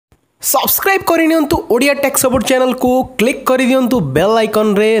Subscribe करनियंतु Odia tech support channel को click कर दियंतु bell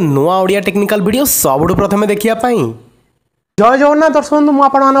icon रे नुआ ओडिया टेक्निकल वीडियो सबुठु प्रथमे देखिया पाई। जय जगन्नाथ दर्शक बंधु मु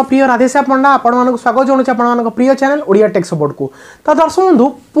आपण प्रिय राधेश्याम पंडा आपण स्वागत जनाऊँ आपण प्रिय चैनल ओडिया टेक सपोर्ट को। तो दर्शक बंधु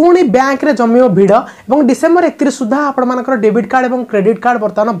पुणी बैंक रे जमियो भिड़ और डिसेम्बर 31 सुधा आपण डेबिट कार्ड और क्रेडिट कार्ड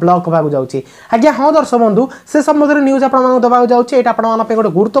बर्तमान ब्लॉक होगा जाऊँगी। आज्ञा हाँ दर्शक बंधु से संबंध में न्यूज आपको देवाक जाऊँगी। यहाँ आपण गोटे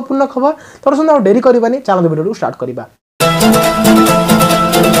गुरुत्वपूर्ण खबर। तो दर्शक डेरी करवानी चलते वीडियो स्टार्ट करवा।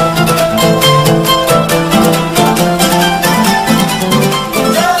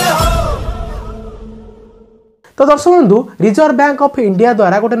 तो दर्शक बंधु रिजर्व बैंक ऑफ इंडिया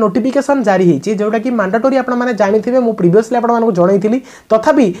द्वारा गोटे नोटिफिकेशन जारी होती जोटा कि मैंडेटरी आपने जानते हैं। प्रीवियसली आपको जनई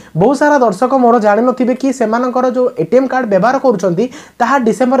तथापि बहुत सारा दर्शक मोर जान नथिबे कि सेमानकर जो एटीएम कार्ड व्यवहार करुँचा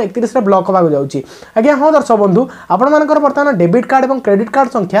डिसेम्बर 31 ब्लॉक होगा जाऊँगी। आज्ञा हाँ दर्शक बंधु आपंकर बर्तमान डेबिट कार्ड और क्रेडिट कार्ड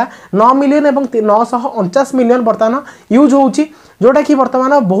संख्या 9 मिलियन और 949 मिलियन बर्तमान यूज होची जोटा कि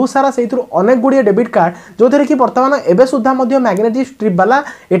बर्तमान बहुत सारा से अनेक गुड़िया डेबिट कार्ड जो थे कि बर्तमान एवं सुधा मैग्नेटिक स्ट्रिप वाला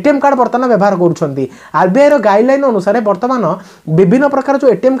एटीएम कार्ड बर्तमान व्यवहार करुँच। आरबीआई गाइडलाइन अनुसार बर्तमान विभिन्न प्रकार जो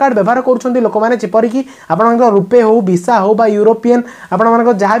एटीएम कार्ड व्यवहार करुँच लोक मैंने जेपरिक आप रुपे हो वीसा हो बा यूरोपियन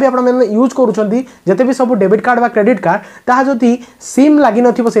आपण जहाँ भी आप यूज करुँच जिते भी सब डेबिट कार्ड बा क्रेडिट कार्ड ताहा जदि सिम लगी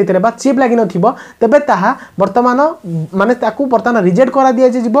नथिबो सेतिरे बा चिप लगी नथिबो तेबे ताहा बर्तमान माने ताकू बर्तमान रिजेक्ट करा दिया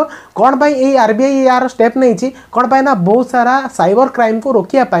जिवो। कोन पई ए आरबीआई यार स्टेप नैछि कोन पई ना बहुत सारा साइबर क्राइम को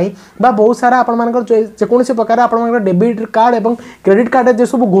रोकिया पाई बा बहुत सारा आपन जेकोसी प्रकार आपन डेबिट कार्ड और क्रेडिट कार्ड जो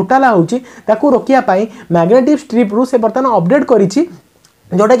सब घोटाला होची ताकू रोकिया पाई मैग्नेटिक स्ट्रिप रु से बर्तमान अपडेट करिछि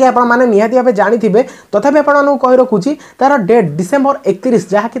जोटा कि आपने निहाती भाव जानी। तथापि आपको कही रखुची तार डेट डिसेम्बर 31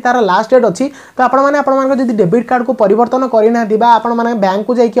 जहाँकि तार लास्ट डेट अच्छी। तो आपने डेबिट कार्ड को परिवर्तन करना आपने बैंक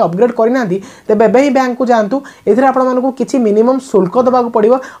को जाकि अपग्रेड करना तेज ही बैंक को जातु। ये आपको किसी मिनिमम शुल्क देवाक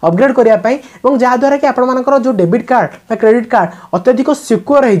पड़ो अपग्रेड करने और जहाद्वारा कि आपर जो डेबिट कार्ड क्रेडिट कार्ड अत्यधिक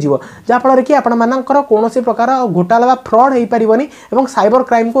सिक्योर हो जहाँफल कि आपर कौन प्रकार घोटाला फ्रॉड हो पारनि और साइबर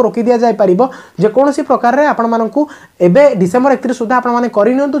क्राइम को रोकी दि जापर जेकोसी प्रकार आपको एवं डिसेम्बर 31 सुधा आप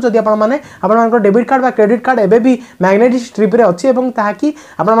जदि आप डेबिट कार्ड क्रेडिट कार्ड एवं भी मैग्नेटिक स्ट्रिप रे अच्छी और ताकि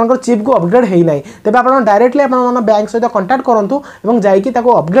आप चिप को अपग्रेड होना तेज आप डायरेक्टली आप बैंक सहित कंटाक्ट करूँ और जाकि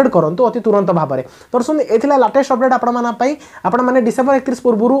अपग्रेड करूँ अति तुरंत भाव में। दर्शक ये लाटेस्ट अपडेट आपने डिसेम्बर 31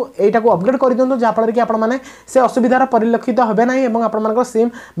 पूर्व यहाँ अपग्रेड कर दिखाँ जहाँफल कि आपने से असुविधार परिलक्षित हे ना और सिम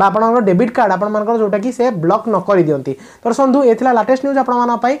आप डेबिट कार्ड आप जोटा कि से ब्लॉक न कर दिखती। दर्शक बंधु ये लाटेस्ट न्यूज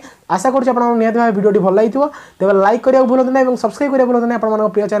आपई आशा करूँ निहत भाव वीडियो भल लगी तेज लाइक करा भूलु ना और सब्सक्राइब करा भूलु ना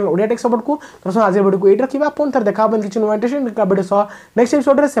प्रिय चैनल ओडिया टेक सपोर्ट को। दर्शक आज वीडियो को ये रखा पुणी थे देखा वीडियो सह नेक्स्ट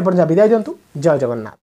एपिसोड से विदाय दिंतु। जय जगन्नाथ।